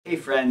Hey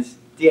friends,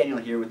 Daniel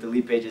here with the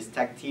Leadpages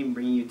tech team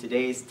bringing you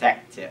today's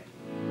tech tip.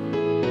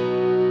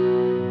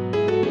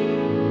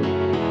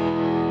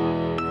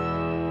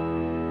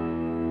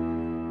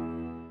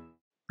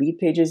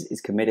 Leadpages is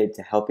committed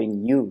to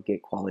helping you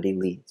get quality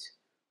leads,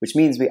 which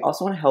means we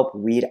also want to help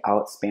weed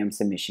out spam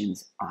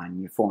submissions on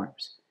your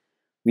forms.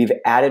 We've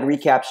added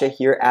reCAPTCHA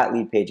here at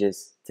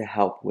Leadpages to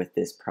help with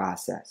this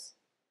process.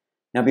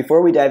 Now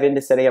before we dive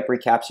into setting up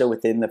reCAPTCHA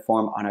within the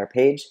form on our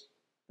page,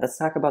 let's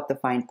talk about the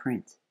fine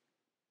print.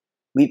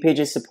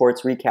 Leadpages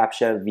supports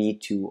reCAPTCHA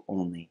v2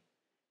 only.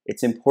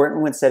 It's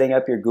important when setting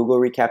up your Google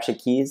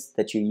reCAPTCHA keys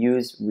that you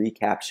use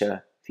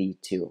reCAPTCHA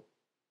v2.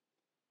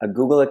 A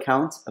Google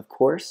account, of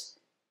course,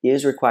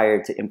 is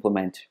required to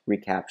implement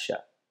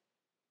reCAPTCHA.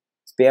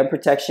 Spam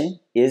protection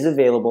is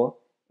available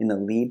in the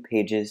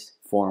Leadpages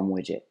form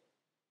widget.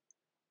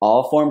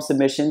 All form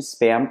submissions,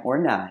 spam or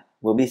not,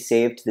 will be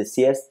saved to the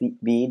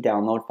CSV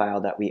download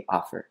file that we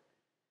offer.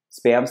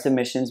 Spam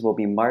submissions will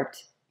be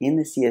marked in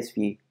the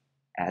CSV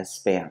as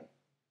spam.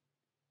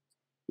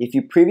 If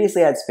you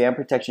previously had spam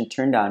protection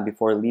turned on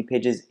before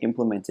Leadpages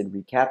implemented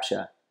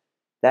reCAPTCHA,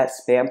 that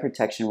spam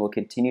protection will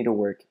continue to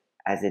work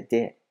as it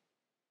did.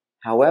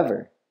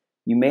 However,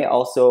 you may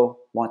also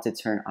want to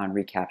turn on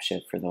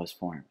reCAPTCHA for those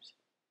forms.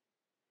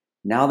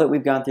 Now that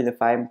we've gone through the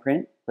fine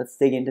print, let's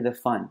dig into the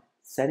fun,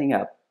 setting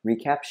up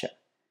reCAPTCHA.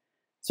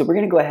 So we're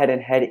going to go ahead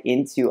and head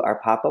into our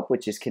pop-up,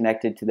 which is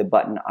connected to the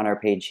button on our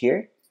page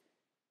here.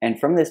 And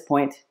from this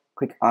point,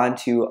 click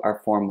onto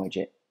our form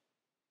widget.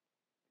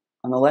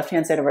 On the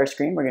left-hand side of our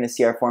screen, we're going to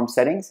see our form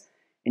settings.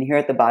 And here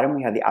at the bottom,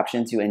 we have the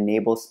option to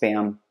enable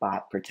spam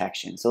bot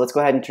protection. So let's go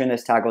ahead and turn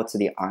this toggle to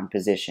the on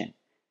position.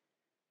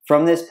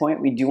 From this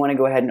point, we do want to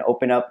go ahead and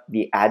open up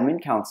the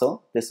admin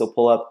console. This will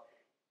pull up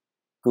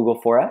Google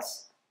for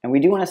us. And we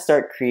do want to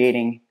start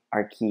creating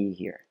our key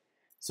here.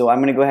 So I'm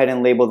going to go ahead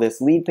and label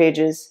this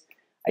Leadpages.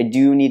 I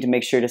do need to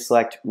make sure to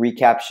select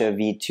reCAPTCHA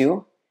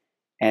v2.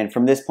 And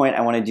from this point,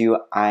 I want to do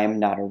I'm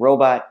not a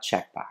robot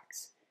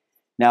checkbox.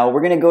 Now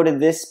we're going to go to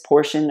this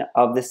portion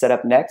of the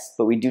setup next,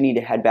 but we do need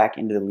to head back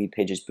into the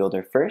Leadpages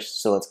builder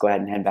first. So let's go ahead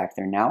and head back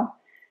there now.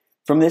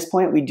 From this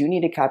point, we do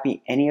need to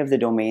copy any of the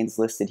domains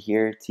listed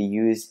here to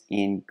use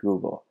in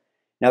Google.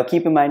 Now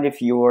keep in mind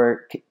if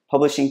you're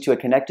publishing to a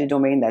connected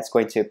domain, that's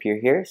going to appear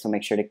here. So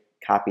make sure to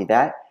copy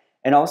that.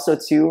 And also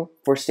too,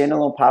 for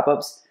standalone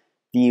pop-ups,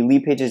 the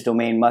Leadpages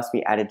domain must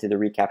be added to the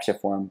reCAPTCHA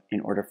form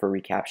in order for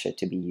reCAPTCHA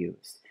to be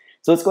used.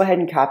 So let's go ahead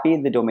and copy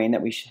the domain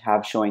that we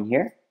have showing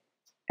here.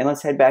 And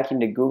let's head back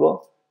into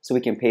Google so we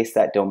can paste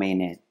that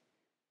domain in. I'm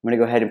going to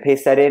go ahead and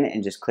paste that in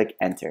and just click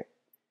enter.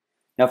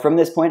 Now from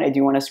this point, I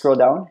do want to scroll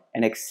down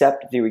and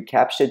accept the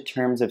reCAPTCHA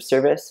terms of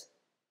service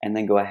and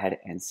then go ahead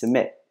and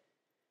submit.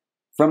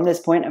 From this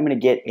point, I'm going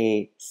to get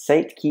a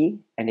site key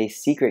and a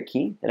secret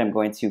key that I'm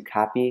going to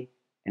copy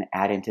and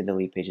add into the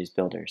Leadpages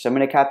builder. So I'm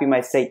going to copy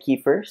my site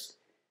key first,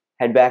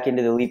 head back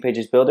into the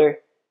Leadpages builder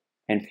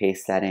and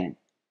paste that in.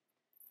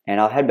 And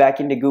I'll head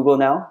back into Google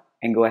now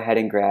and go ahead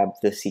and grab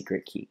the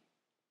secret key.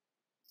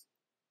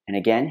 And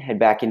again, head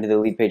back into the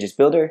Leadpages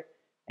builder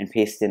and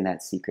paste in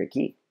that secret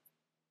key.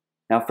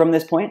 Now from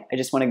this point, I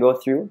just want to go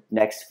through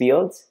next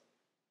fields,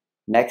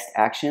 next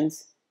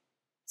actions,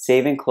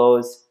 save and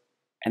close,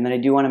 and then I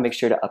do want to make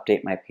sure to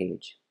update my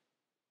page.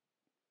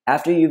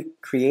 After you've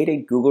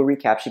created Google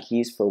reCAPTCHA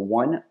keys for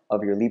one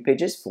of your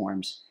Leadpages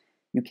forms,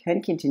 you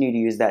can continue to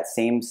use that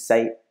same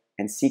site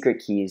and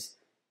secret keys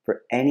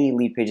for any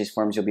Leadpages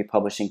forms you'll be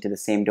publishing to the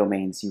same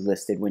domains you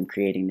listed when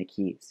creating the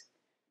keys.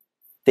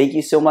 Thank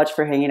you so much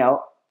for hanging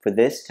out for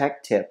this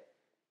tech tip.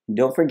 And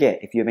don't forget,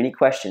 if you have any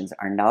questions,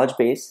 our knowledge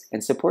base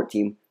and support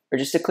team are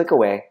just a click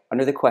away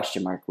under the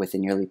question mark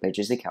within your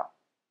Leadpages account.